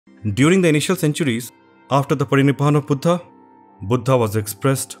During the initial centuries after the Parinibban of Buddha, Buddha was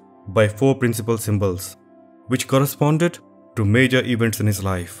expressed by 4 principal symbols, which corresponded to major events in his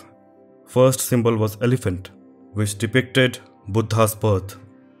life. First symbol was elephant, which depicted Buddha's birth.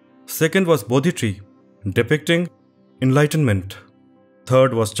 Second was Bodhi tree, depicting enlightenment.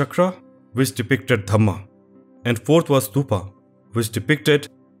 Third was Chakra, which depicted Dhamma. And fourth was Stupa, which depicted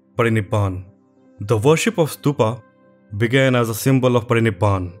Parinibban. The worship of Stupa began as a symbol of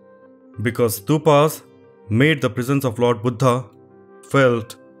Parinibban, because stupas made the presence of Lord Buddha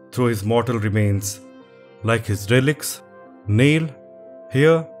felt through his mortal remains, like his relics, nail,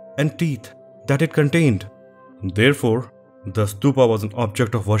 hair and teeth that it contained. Therefore, the stupa was an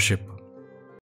object of worship.